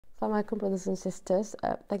Assalamualaikum brothers and sisters,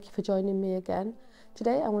 thank you for joining me again.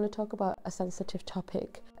 Today I want to talk about a sensitive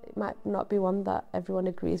topic. It might not be one that everyone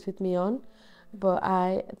agrees with me on, but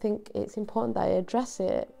I think it's important that I address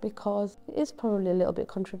it because it is probably a little bit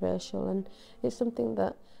controversial and it's something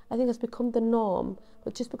that I think has become the norm.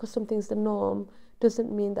 But just because something's the norm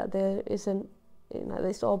doesn't mean that there isn't,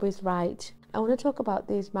 it's always right. I want to talk about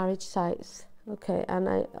these marriage sites. Okay, and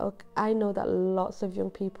I know that lots of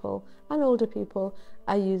young people and older people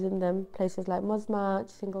are using them. Places like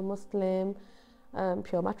Muzmatch, Single Muslim,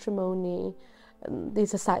 Pure Matrimony.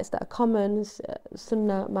 These are sites that are common.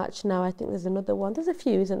 Sunnah Match now, I think there's another one. There's a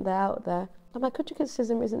few, isn't there, out there? And my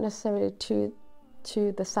criticism isn't necessarily to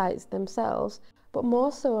the sites themselves, but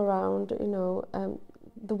more so around,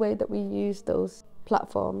 the way that we use those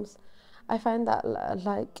platforms. I find that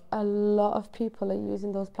like a lot of people are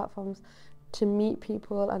using those platforms to meet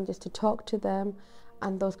people and just to talk to them,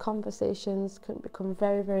 and those conversations can become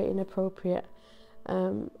very, very inappropriate.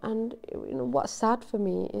 And what's sad for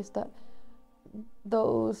me is that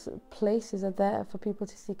those places are there for people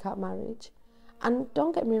to seek out marriage. And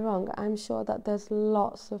don't get me wrong, I'm sure that there's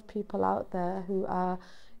lots of people out there who are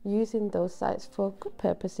using those sites for good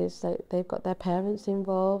purposes. Like they've got their parents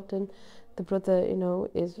involved, and the brother,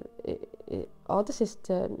 or the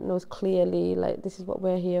sister knows clearly, like, this is what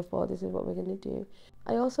we're here for, this is what we're going to do.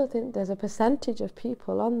 I also think there's a percentage of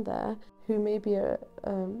people on there who maybe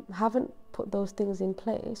haven't put those things in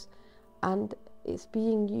place, and it's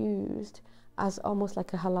being used as almost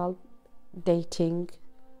like a halal dating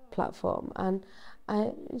platform. And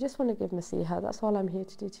I just want to give nasiha. That's all I'm here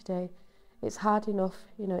to do today. It's hard enough,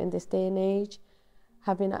 in this day and age,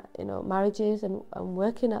 having, marriages and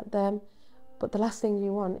working at them. But the last thing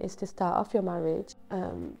you want is to start off your marriage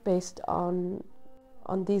based on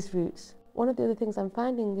these routes. One of the other things I'm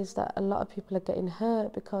finding is that a lot of people are getting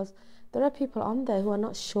hurt because there are people on there who are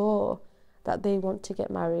not sure that they want to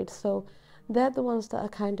get married. So they're the ones that are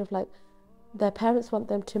kind of like, their parents want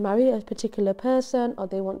them to marry a particular person, or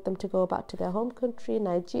they want them to go back to their home country,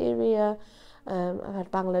 Nigeria, I've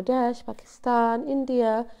had Bangladesh, Pakistan,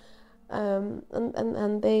 India,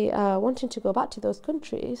 and they are wanting to go back to those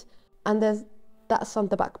countries, and that's on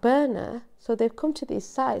the back burner. So they've come to these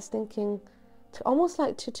sites thinking to almost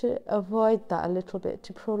like to avoid that a little bit,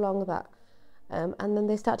 to prolong that, and then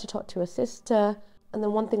they start to talk to a sister, and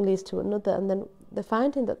then one thing leads to another, and then they're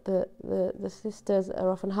finding that the sisters are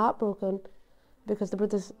often heartbroken because the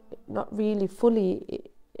brother's not really fully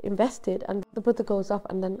invested, and the brother goes off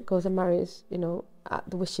and then goes and marries, at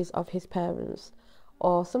the wishes of his parents.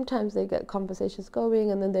 Or sometimes they get conversations going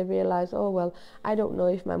and then they realise, oh well, I don't know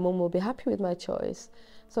if my mum will be happy with my choice.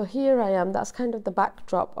 So here I am. That's kind of the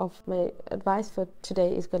backdrop of my advice for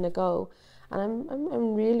today is going to go. And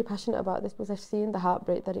I'm really passionate about this because I've seen the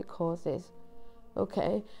heartbreak that it causes.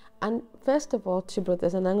 Okay, and first of all, to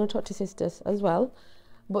brothers, and I'm going to talk to sisters as well,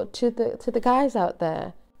 but to the guys out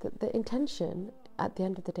there, the intention at the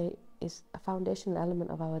end of the day is a foundational element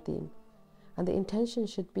of our deen, and the intention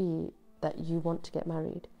should be that you want to get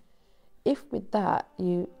married. If with that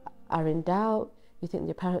you are in doubt, you think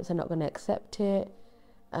your parents are not going to accept it,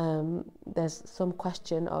 there's some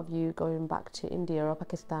question of you going back to India or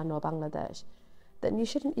Pakistan or Bangladesh, then you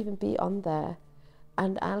shouldn't even be on there.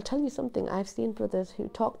 And I'll tell you something, I've seen brothers who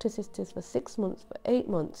talk to sisters for 6 months, for 8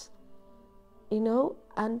 months,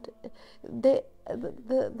 and the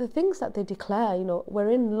things that they declare,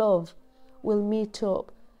 we're in love, we'll meet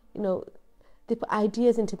up, they put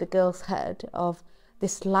ideas into the girl's head of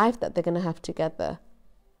this life that they're going to have together.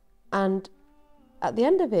 And at the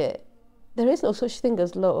end of it, there is no such thing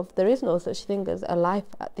as love. There is no such thing as a life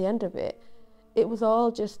at the end of it. It was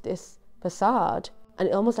all just this facade, and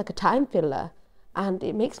almost like a time filler. And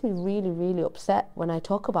it makes me really, really upset when I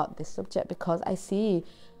talk about this subject, because I see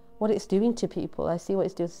what it's doing to people. I see what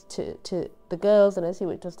it does to the girls, and I see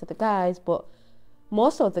what it does to the guys, but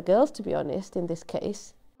more so the girls, to be honest, in this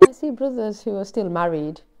case. I see brothers who are still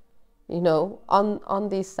married, on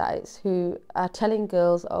these sites, who are telling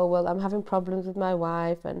girls, oh, well, I'm having problems with my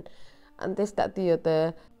wife, and this, that, the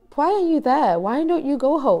other. Why are you there? Why don't you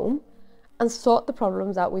go home and sort the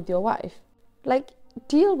problems out with your wife? Like,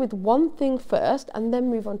 deal with one thing first and then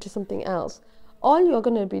move on to something else. All you're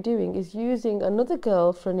going to be doing is using another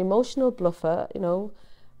girl for an emotional bluffer,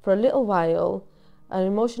 for a little while. An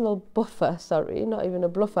emotional buffer, sorry, not even a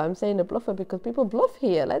bluffer. I'm saying a bluffer because people bluff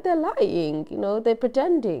here, like they're lying, they're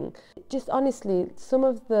pretending. Just honestly, some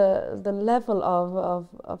of the level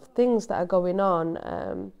of things that are going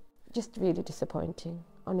on, just really disappointing,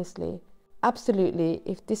 honestly. Absolutely,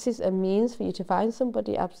 if this is a means for you to find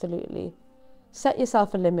somebody, absolutely. Set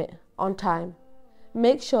yourself a limit on time.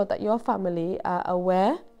 Make sure that your family are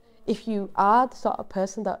aware if you are the sort of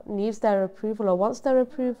person that needs their approval or wants their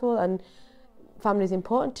approval and family is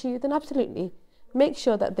important to you, then absolutely make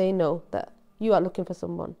sure that they know that you are looking for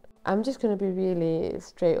someone. I'm just going to be really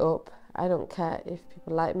straight up. I don't care if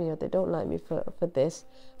people like me or they don't like me for this,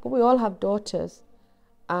 but we all have daughters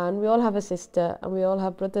and we all have a sister and we all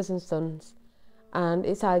have brothers and sons, and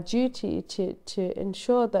it's our duty to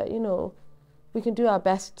ensure that, you know, we can do our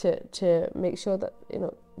best to make sure that, you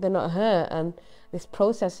know, they're not hurt and this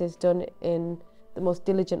process is done in the most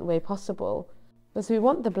diligent way possible. Because we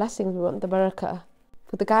want the blessings, we want the barakah.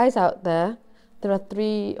 For the guys out there, there are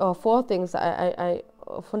 3 or 4 things that I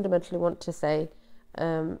fundamentally want to say.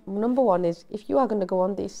 Number 1 is, if you are going to go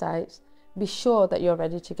on these sites, be sure that you're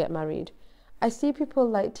ready to get married. I see people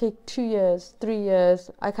like take 2 years, 3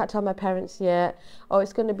 years, I can't tell my parents yet, or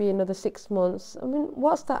it's going to be another 6 months. I mean,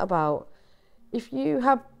 what's that about? If you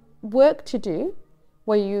have work to do,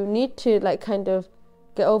 where you need to like kind of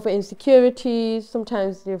get over insecurities,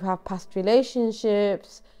 sometimes you have past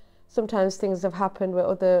relationships, sometimes things have happened where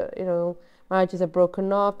other, you know, marriages are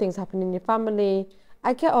broken off, things happen in your family.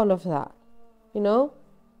 I get all of that, you know,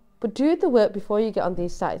 but do the work before you get on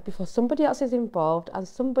these sites, before somebody else is involved and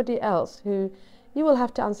somebody else who you will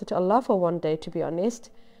have to answer to Allah for one day, to be honest,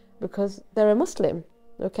 because they're a Muslim,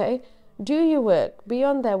 okay? Do your work, be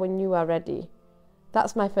on there when you are ready.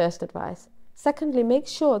 That's my first advice. Secondly, make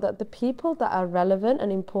sure that the people that are relevant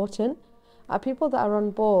and important are people that are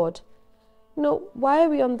on board. You know, why are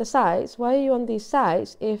we on the sites? Why are you on these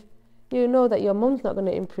sites if you know that your mum's not going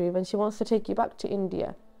to improve and she wants to take you back to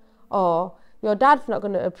India? Or your dad's not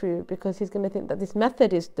going to approve because he's going to think that this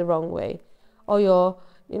method is the wrong way. Or your,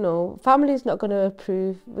 you know, family's not going to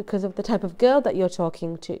approve because of the type of girl that you're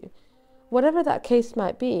talking to. Whatever that case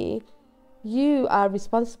might be, you are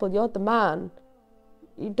responsible, you're the man.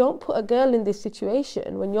 You don't put a girl in this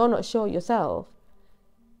situation when you're not sure yourself.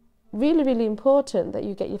 Really, really important that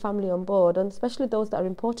you get your family on board, and especially those that are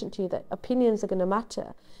important to you, that opinions are going to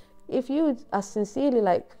matter. If you are sincerely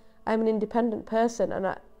like, I'm an independent person and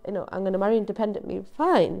I'm going to marry independently,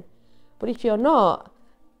 fine. But if you're not,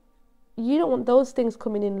 you don't want those things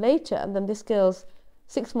coming in later, and then this girl's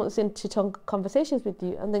 6 months into conversations with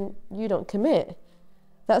you and then you don't commit.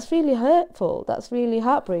 That's really hurtful. That's really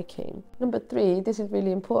heartbreaking. Number 3, this is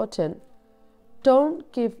really important. Don't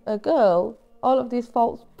give a girl all of these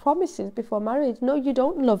false promises before marriage. No, you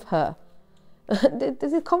don't love her.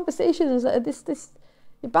 There's conversations,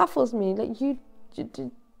 it baffles me. Like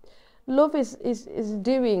love is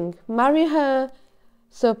doing. Marry her,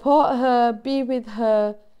 support her, be with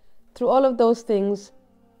her through all of those things.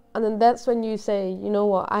 And then that's when you say, you know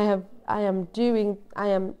what, I am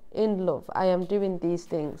in love, I am doing these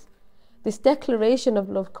things. This declaration of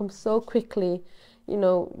love comes so quickly. You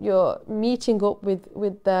know, you're meeting up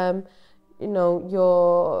with them, you know,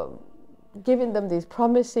 you're giving them these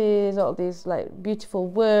promises, all these like beautiful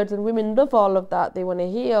words, and women love all of that. They want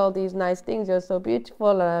to hear all these nice things. You're so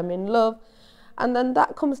beautiful and I'm in love. And then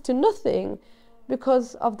that comes to nothing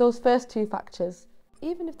because of those first 2 factors.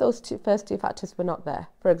 Even if those first two factors were not there,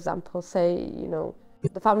 for example, say, you know,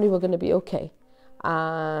 the family were going to be okay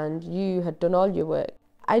and you had done all your work,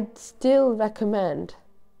 I'd still recommend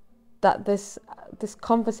that this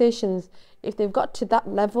conversations, if they've got to that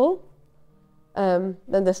level, then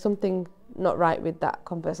there's something not right with that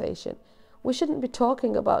conversation. We shouldn't be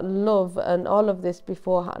talking about love and all of this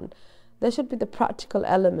beforehand. There should be the practical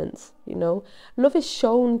elements, you know. Love is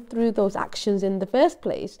shown through those actions in the first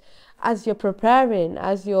place. As you're preparing,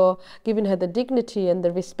 as you're giving her the dignity and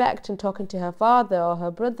the respect and talking to her father or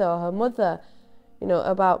her brother or her mother, you know,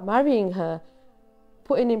 about marrying her,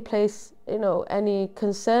 putting in place, you know, any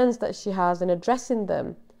concerns that she has and addressing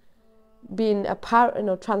them, being apparent, you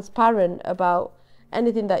know, transparent about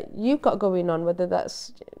anything that you've got going on, whether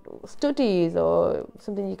that's studies or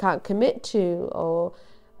something you can't commit to, or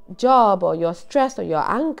job, or your stress or your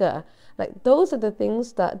anger. Like, those are the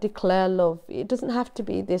things that declare love. It doesn't have to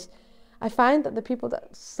be this. I find that the people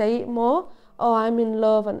that say it more, oh, I'm in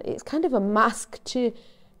love, and it's kind of a mask to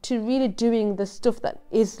really doing the stuff that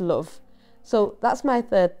is love. So that's my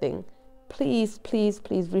third thing. Please, please,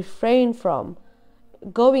 please refrain from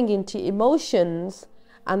going into emotions,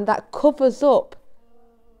 and that covers up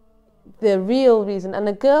the real reason. And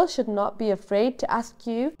a girl should not be afraid to ask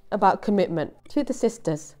you about commitment. To the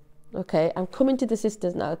sisters, okay, I'm coming to the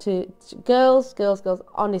sisters now, to girls,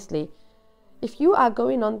 honestly, if you are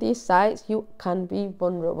going on these sites, you can be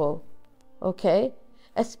vulnerable, okay?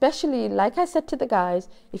 Especially, like I said to the guys,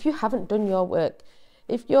 if you haven't done your work,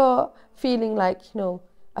 if you're feeling like, you know,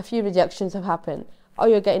 a few rejections have happened, or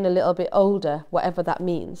you're getting a little bit older, whatever that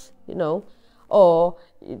means, you know, or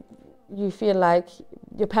you feel like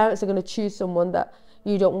your parents are going to choose someone that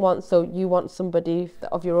you don't want, so you want somebody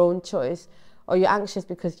of your own choice, or you're anxious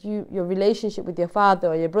because your relationship with your father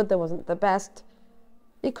or your brother wasn't the best.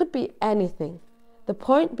 It could be anything. The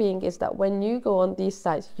point being is that when you go on these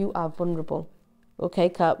sites, you are vulnerable,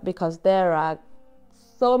 okay, because there are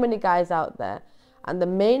so many guys out there, and the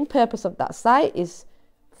main purpose of that site is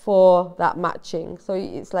for that matching. So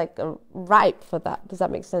it's like ripe for that. Does that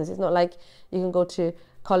make sense? It's not like you can go to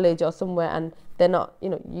college or somewhere and they're not,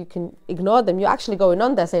 you can ignore them. You're actually going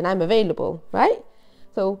on there saying, I'm available, right?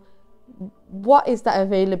 So what is that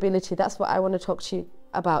availability? That's what I want to talk to you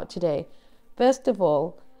about today. First of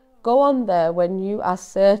all, go on there when you are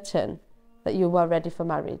certain that you are ready for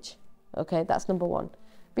marriage. Okay, that's number one.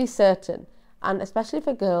 Be certain. And especially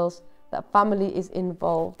for girls, that family is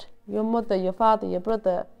involved. Your mother, your father, your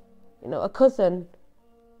brother, a cousin.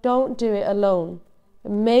 Don't do it alone.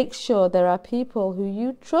 Make sure there are people who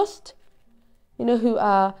you trust, who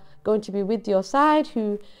are going to be with your side,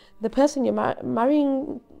 who the person you're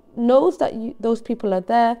marrying knows that those people are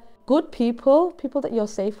there. Good people that you're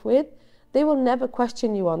safe with, they will never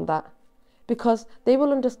question you on that, because they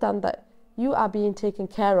will understand that you are being taken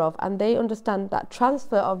care of, and they understand that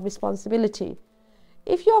transfer of responsibility.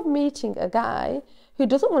 If you're meeting a guy who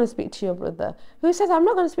doesn't want to speak to your brother, who says, I'm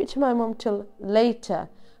not going to speak to my mum till later,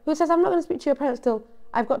 who says, I'm not going to speak to your parents till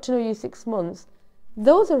I've got to know you 6 months,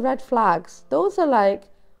 those are red flags. Those are like,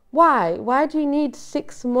 why? Why do you need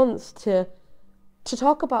 6 months to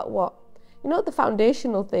talk about what? The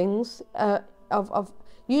foundational things of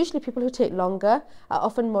usually people who take longer are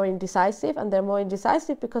often more indecisive, and they're more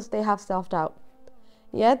indecisive because they have self-doubt.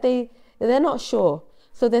 Yeah, they're not sure.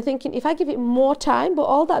 So they're thinking, if I give it more time, but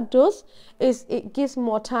all that does is it gives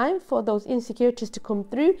more time for those insecurities to come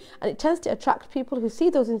through, and it tends to attract people who see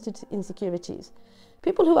those insecurities.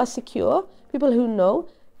 People who are secure, people who know,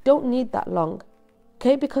 don't need that long,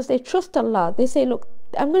 okay? Because they trust Allah. They say, look,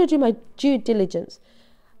 I'm going to do my due diligence.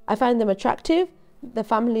 I find them attractive. The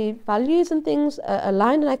family values and things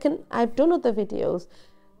align, and I've done other videos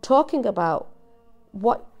talking about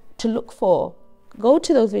what to look for. Go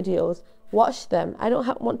to those videos, watch them. I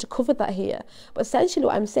don't want to cover that here, but essentially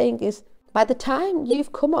what I'm saying is, by the time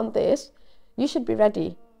you've come on this, you should be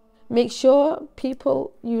ready. Make sure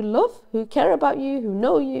people you love, who care about you, who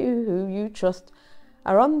know you, who you trust,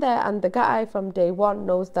 are on there, and the guy from day one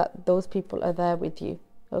knows that those people are there with you,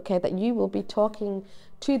 okay? That you will be talking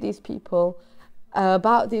to these people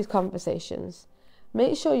about these conversations.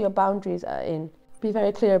 Make sure your boundaries are in. Be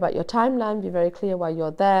very clear about your timeline, be very clear why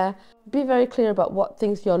you're there, be very clear about what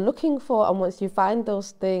things you're looking for, and once you find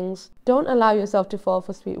those things, don't allow yourself to fall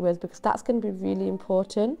for sweet words, because that's going to be really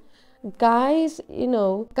important. Guys,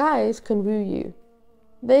 guys can woo you.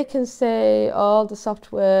 They can say all the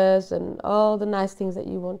soft words and all the nice things that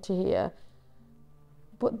you want to hear,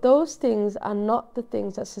 but those things are not the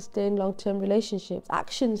things that sustain long-term relationships.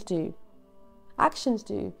 Actions do. Actions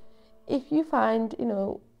do. If you find,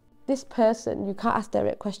 this person you can't ask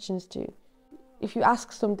direct questions to, if you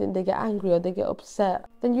ask something, they get angry or they get upset,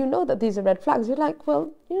 then you know that these are red flags. You're like,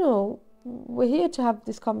 well, we're here to have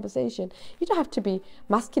this conversation. You don't have to be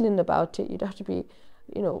masculine about it. You don't have to be,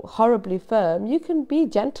 horribly firm. You can be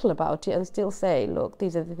gentle about it and still say, look,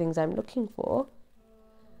 these are the things I'm looking for.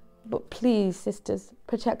 But please, sisters,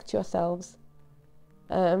 protect yourselves.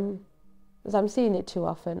 As I'm seeing it too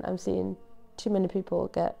often. I'm seeing too many people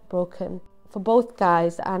get broken. For both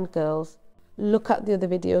guys and girls, look at the other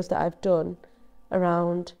videos that I've done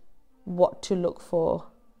around what to look for.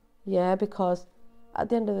 Yeah, because at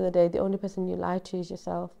the end of the day, the only person you lie to is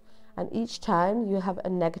yourself. And each time you have a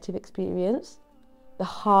negative experience, the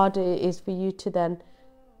harder it is for you to then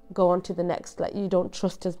go on to the next. Like, you don't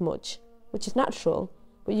trust as much, which is natural,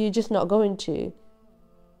 but you're just not going to.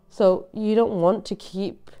 So you don't want to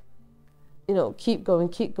keep going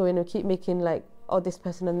and keep making like, oh, this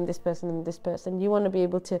person and this person and this person. You want to be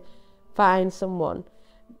able to find someone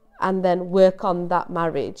and then work on that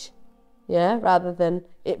marriage, yeah, rather than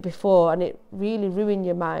it before, and it really ruin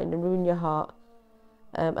your mind and ruin your heart.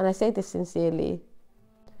 And I say this sincerely.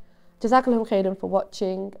 Jazakallahu khairan for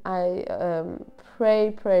watching. I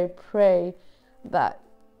pray that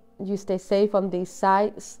you stay safe on these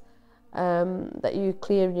sites, that you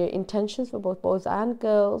clear your intentions for both boys and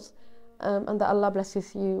girls, and that Allah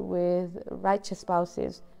blesses you with righteous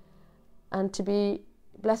spouses. And to be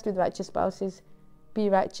blessed with righteous spouses, be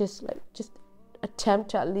righteous, like just attempt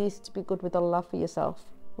to at least be good with Allah for yourself,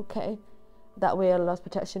 okay? That way Allah's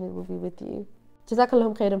protection will be with you.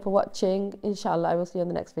 Jazakallahu khairan for watching. Inshallah, I will see you in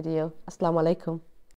the next video. Assalamu alaikum.